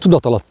ő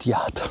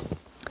tudatalattiát.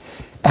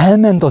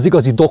 Elment az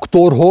igazi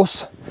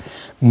doktorhoz,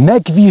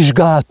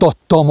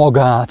 megvizsgáltatta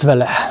magát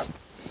vele.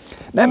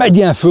 Nem egy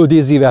ilyen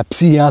földézével,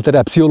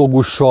 pszichiáterrel,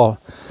 pszichológussal,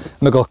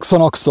 meg a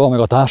Xanax-szal, meg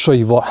a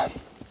társaival,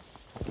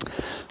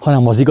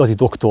 hanem az igazi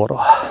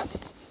doktorral.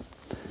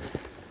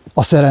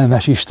 A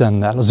szerelmes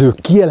Istennel, az ő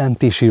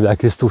kijelentésével,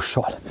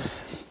 Krisztussal.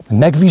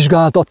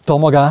 Megvizsgáltatta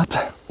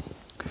magát.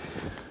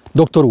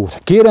 Doktor úr,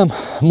 kérem,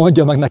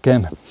 mondja meg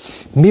nekem,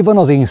 mi van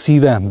az én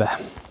szívemben?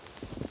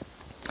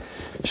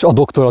 És a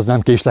doktor az nem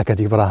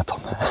késlekedik, barátom.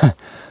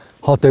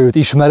 Ha te őt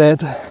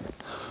ismered,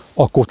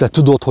 akkor te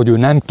tudod, hogy ő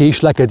nem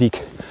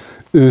késlekedik.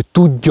 Ő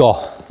tudja,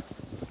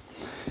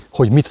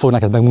 hogy mit fog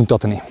neked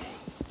megmutatni.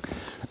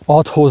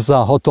 Ad hozzá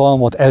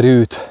hatalmat,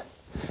 erőt,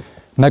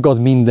 megad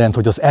mindent,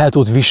 hogy az el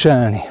tud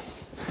viselni.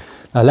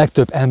 Mert a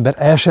legtöbb ember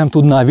el sem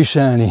tudná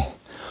viselni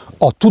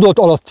a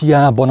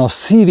tudatalattiában, a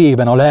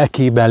szívében, a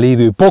lelkében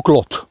lévő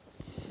poklot.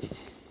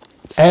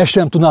 El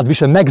sem tudnád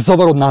viselni,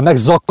 megzavarodnál,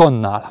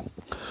 megzakkannál.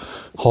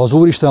 Ha az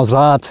Úristen az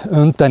rád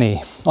öntené,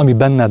 ami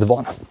benned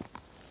van.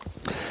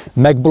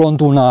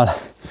 Megbolondulnál,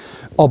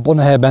 abban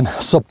a helyben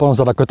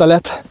szappanozod a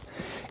kötelet,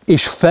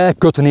 és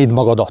felkötnéd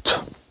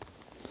magadat.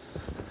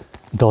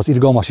 De az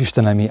irgalmas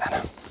Isten nem ilyen.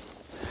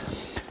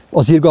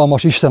 Az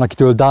irgalmas Isten,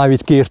 akitől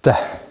Dávid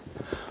kérte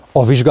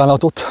a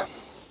vizsgálatot,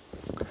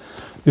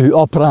 ő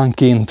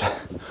apránként,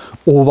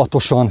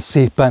 óvatosan,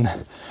 szépen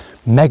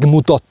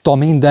megmutatta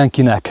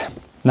mindenkinek,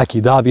 neki,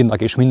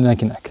 Dávidnak és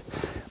mindenkinek,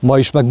 ma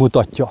is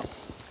megmutatja,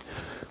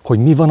 hogy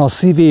mi van a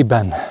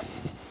szívében.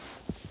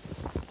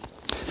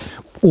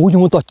 Úgy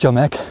mutatja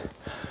meg,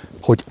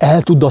 hogy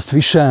el tudd azt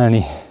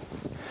viselni,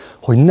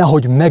 hogy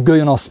nehogy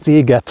megöljön az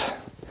téged,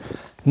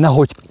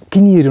 nehogy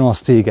kinyírjon az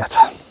téged.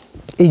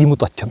 Így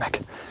mutatja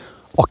meg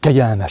a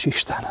kegyelmes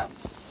Isten.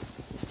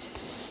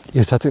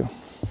 Érthető?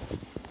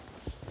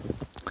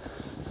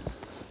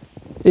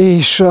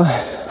 És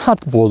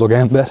hát boldog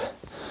ember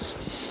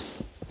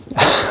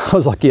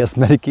az, aki ezt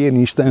meri kérni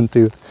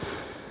Istentől.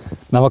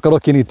 Nem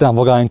akarok én itt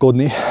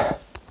vagánykodni.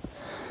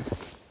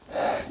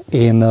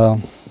 Én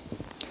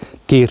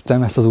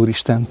kértem ezt az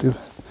Úristentől.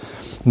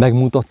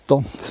 Megmutatta,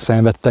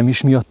 szenvedtem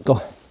is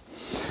miatta,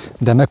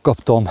 de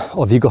megkaptam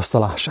a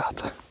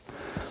vigasztalását.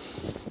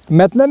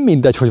 Mert nem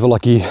mindegy, hogy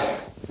valaki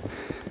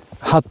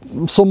hát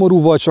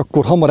szomorú vagy, csak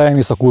akkor hamar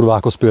elmész a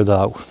kurvákhoz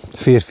például,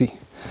 férfi.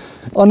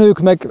 A nők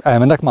meg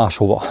elmennek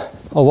máshova,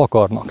 ahova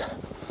akarnak.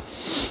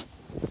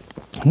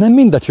 Nem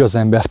mindegy, hogy az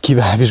ember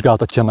kivel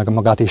vizsgáltatja meg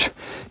magát, és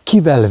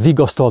kivel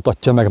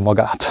vigasztaltatja meg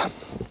magát.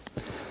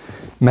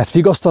 Mert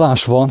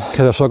vigasztalás van,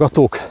 kedves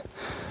hallgatók,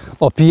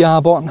 a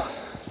piában,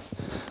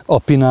 a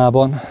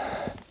pinában,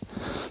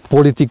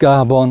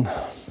 politikában,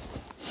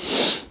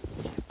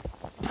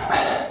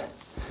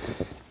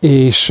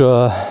 és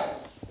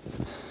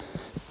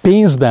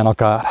pénzben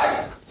akár,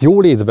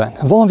 jólétben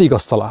van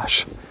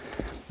vigasztalás,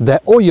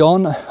 de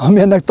olyan, ami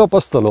ennek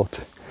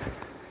tapasztalat.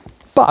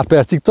 Pár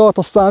percig tart,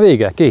 aztán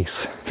vége,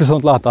 kész,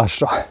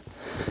 viszontlátásra.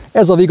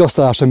 Ez a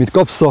vigasztalás, amit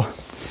kapsz a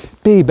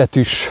P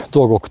betűs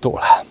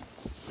dolgoktól.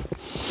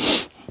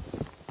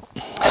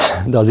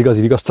 De az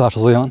igazi vigasztalás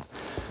az olyan,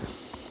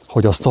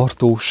 hogy az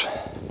tartós,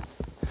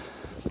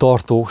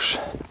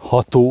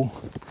 ható,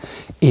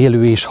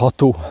 élő és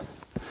ható.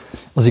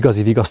 Az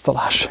igazi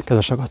vigasztalás,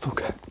 kedves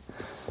hallgatók.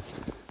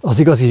 Az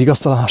igazi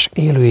vigasztalás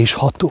élő és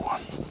ható,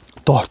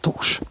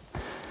 tartós.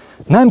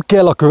 Nem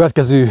kell a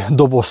következő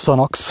doboz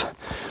Xanax,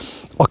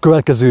 a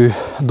következő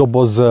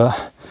doboz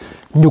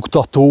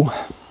nyugtató,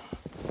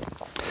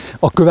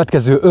 a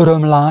következő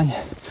örömlány,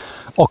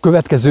 a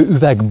következő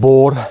üveg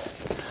bor,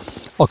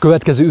 a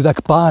következő üveg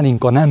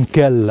pálinka, nem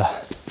kell.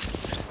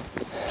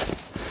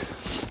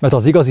 Mert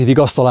az igazi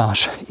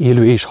vigasztalás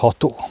élő és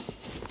ható.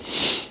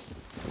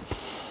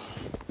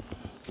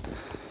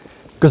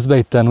 Közben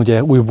itten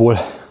ugye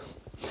újból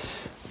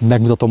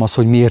megmutatom azt,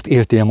 hogy miért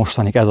éltél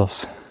mostanig, ez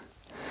az.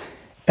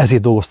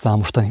 Ezért dolgoztál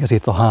mostanig,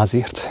 ezért a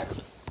házért.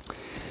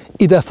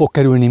 Ide fog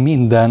kerülni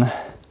minden,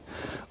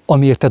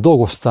 amiért te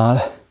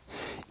dolgoztál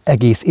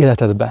egész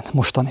életedben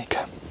mostanig.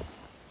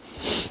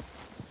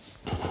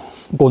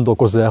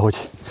 Gondolkozz el,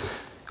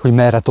 hogy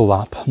merre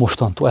tovább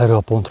mostantól, erről a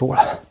pontról.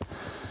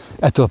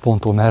 Ettől a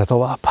ponttól merre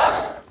tovább.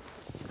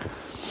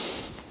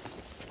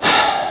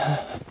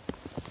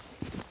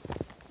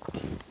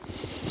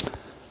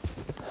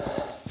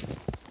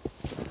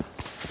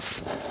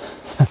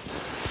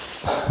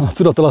 A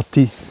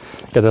tudatalatti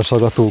kedves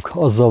hallgatók,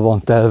 azzal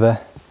van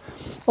telve,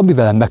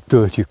 amivel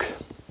megtöltjük.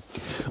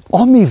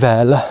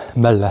 Amivel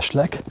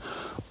mellesleg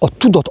a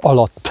tudat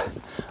alatt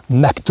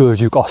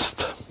megtöltjük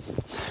azt.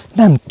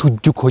 Nem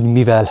tudjuk, hogy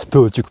mivel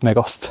töltjük meg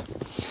azt.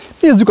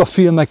 Nézzük a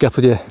filmeket,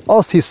 hogy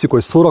azt hiszük,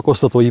 hogy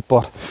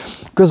szórakoztatóipar,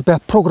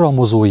 közben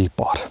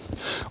programozóipar,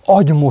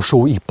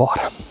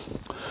 agymosóipar.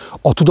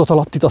 A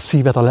tudatalatti a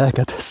szívet, a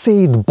lelket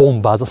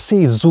szétbombázza,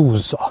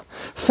 szétzúzza,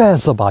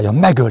 felzabálja,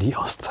 megöli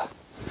azt.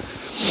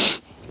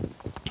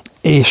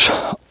 És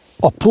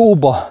a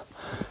próba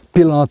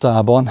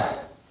pillanatában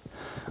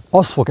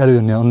az fog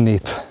előjönni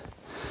annét,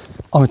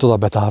 amit oda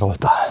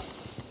betároltál.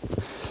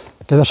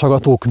 Kedves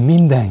hallgatók,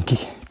 mindenki,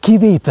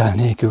 kivétel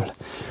nélkül,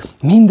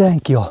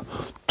 mindenki a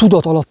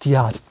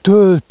tudatalattiát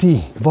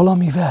tölti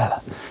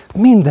valamivel.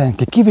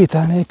 Mindenki,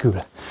 kivétel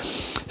nélkül.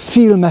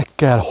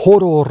 Filmekkel,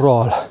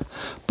 horrorral,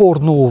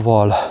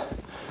 pornóval,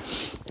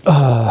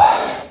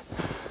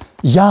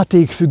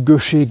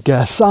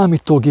 játékfüggőséggel,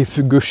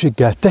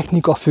 számítógépfüggőséggel,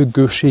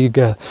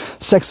 technikafüggőséggel,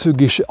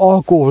 szexfüggőséggel,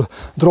 alkohol,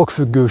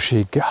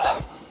 drogfüggőséggel.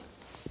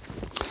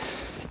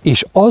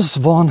 És az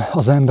van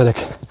az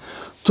emberek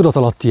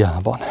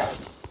tudatalattiában.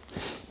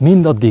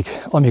 Mindaddig,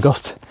 amíg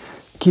azt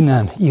ki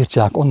nem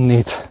írtják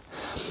onnét,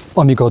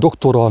 amíg a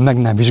doktorral meg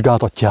nem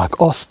vizsgáltatják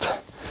azt,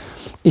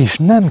 és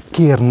nem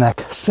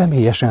kérnek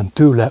személyesen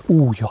tőle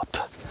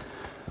újat.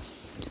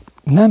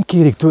 Nem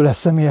kérik tőle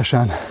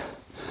személyesen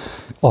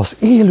az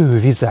élő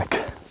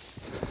vizek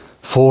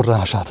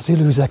forrását, az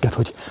élő vizeket,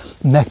 hogy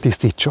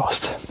megtisztítsa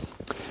azt.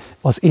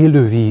 Az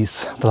élő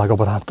víz, drága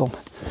barátom,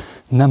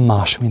 nem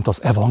más, mint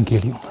az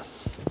evangélium.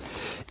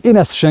 Én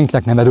ezt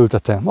senkinek nem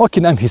erőltetem. Aki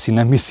nem hiszi,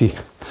 nem hiszi.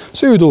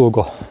 Az ő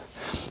dolga.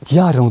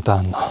 Járjon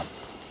utána.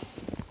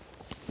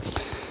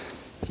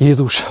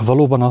 Jézus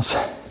valóban az,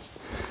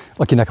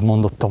 akinek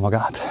mondotta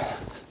magát.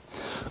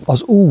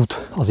 Az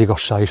út, az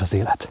igazság és az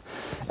élet.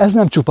 Ez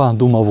nem csupán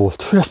duma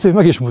volt. Ezt ő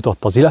meg is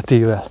mutatta az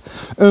életével.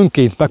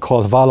 Önként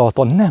meghalt,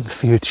 vállalta, nem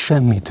félt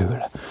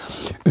semmitől.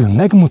 Ő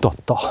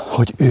megmutatta,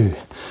 hogy ő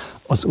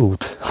az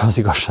út, az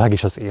igazság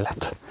és az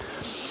élet.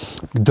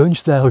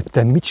 Döntsd el, hogy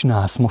te mit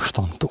csinálsz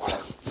mostantól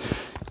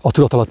a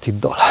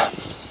tudatalattiddal.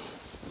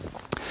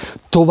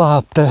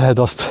 Tovább terheld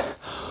azt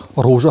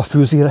a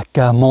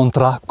rózsafűzérekkel,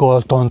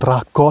 mantrákkal,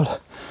 tantrákkal,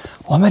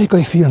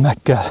 amerikai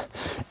filmekkel,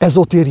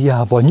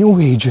 ezotériával,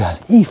 New Age-el,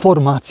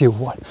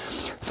 információval,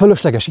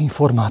 fölösleges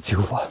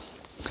információval.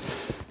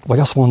 Vagy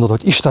azt mondod,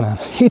 hogy Istenem,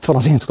 itt van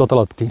az én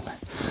tudatalattim,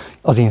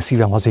 az én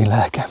szívem, az én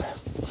lelkem.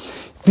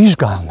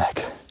 Vizsgálj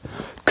meg,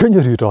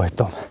 könyörülj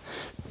rajtam,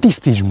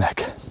 tisztítsd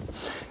meg,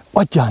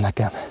 adjál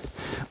nekem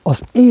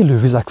az élő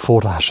vizek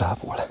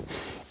forrásából,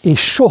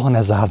 és soha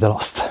ne zárd el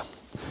azt,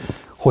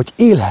 hogy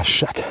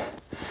élhessek,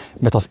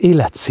 mert az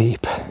élet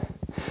szép,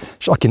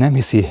 és aki nem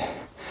hiszi,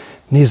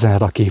 nézzen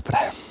erre a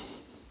képre.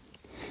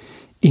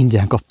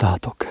 Ingyen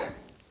kaptátok,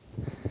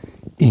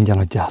 ingyen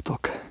adjátok.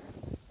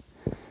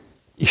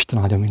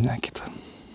 Isten áldja mindenkit.